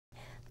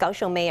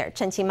Kaohsiung Mayor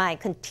Chen Chi-mai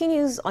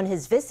continues on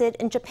his visit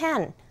in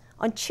Japan.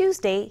 On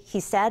Tuesday,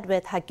 he sat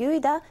with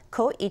Hagiuda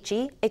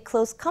Koichi, a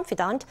close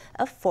confidant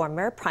of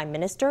former Prime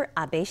Minister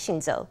Abe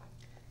Shinzo.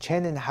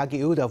 Chen and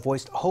Hagiuda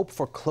voiced hope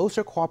for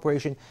closer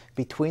cooperation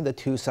between the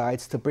two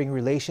sides to bring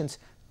relations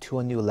to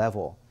a new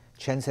level.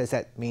 Chen says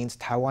that means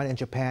Taiwan and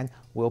Japan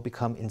will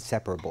become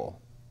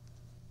inseparable.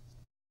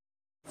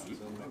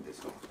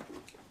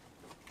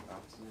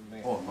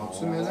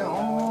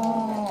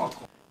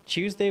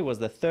 Tuesday was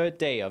the third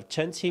day of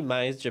Chen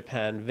Chi-mai's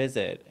Japan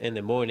visit. In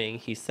the morning,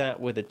 he sat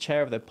with the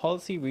chair of the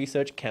Policy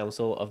Research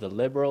Council of the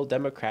Liberal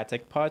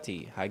Democratic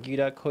Party,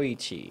 Hagiuda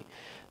Koichi.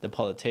 The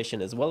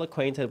politician is well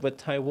acquainted with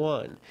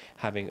Taiwan,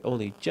 having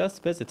only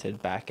just visited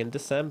back in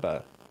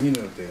December.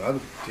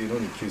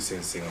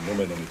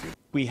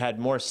 We had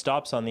more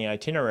stops on the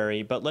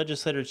itinerary, but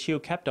Legislator Chiu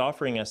kept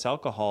offering us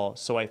alcohol,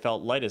 so I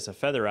felt light as a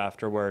feather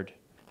afterward.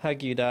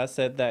 Hagiuda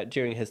said that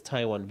during his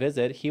Taiwan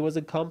visit, he was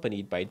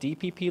accompanied by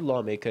DPP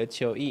lawmaker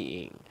Chiu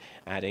Yi-ying,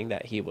 adding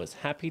that he was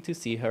happy to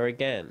see her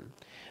again.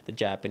 The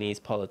Japanese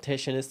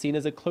politician is seen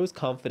as a close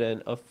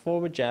confidant of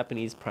former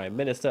Japanese Prime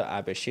Minister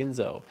Abe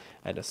Shinzo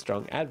and a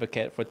strong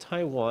advocate for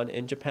Taiwan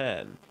in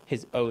Japan.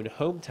 His own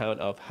hometown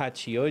of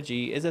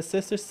Hachioji is a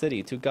sister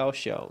city to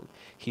Kaohsiung.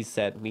 He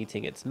said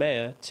meeting its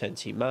mayor, Chen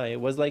Chi-mai,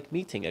 was like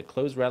meeting a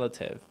close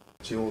relative.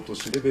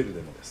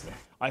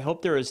 I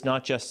hope there is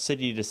not just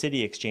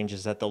city-to-city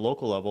exchanges at the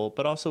local level,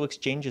 but also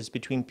exchanges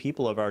between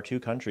people of our two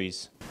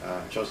countries.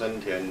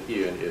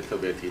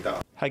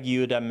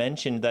 Hagiuda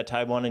mentioned that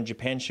Taiwan and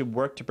Japan should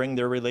work to bring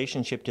their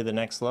relationship to the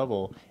next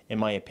level. In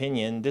my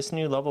opinion, this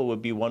new level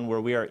would be one where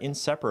we are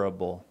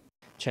inseparable.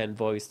 Chen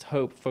voiced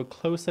hope for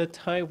closer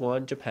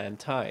Taiwan-Japan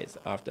ties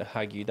after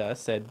Hagiuda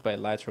said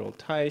bilateral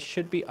ties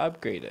should be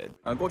upgraded.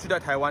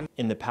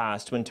 In the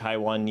past, when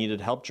Taiwan needed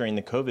help during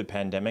the COVID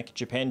pandemic,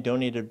 Japan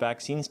donated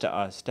vaccines to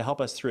us to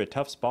help us through a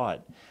tough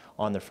spot.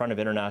 On the front of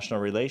international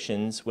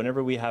relations,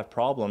 whenever we have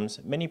problems,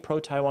 many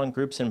pro-Taiwan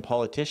groups and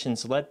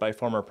politicians led by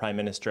former Prime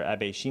Minister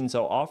Abe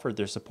Shinzo offered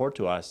their support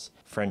to us.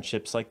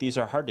 Friendships like these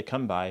are hard to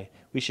come by.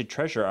 We should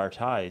treasure our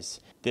ties.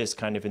 This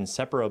kind of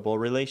inseparable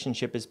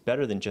relationship is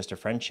better than just a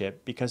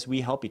friendship because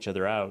we help each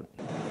other out.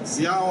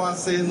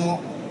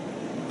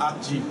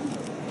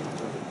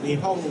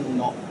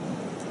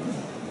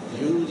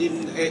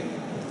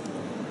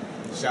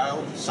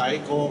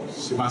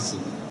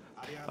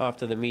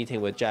 After the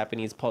meeting with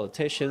Japanese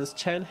politicians,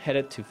 Chen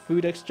headed to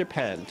Foodex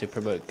Japan to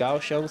promote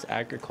Kaohsiung's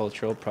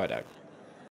agricultural product.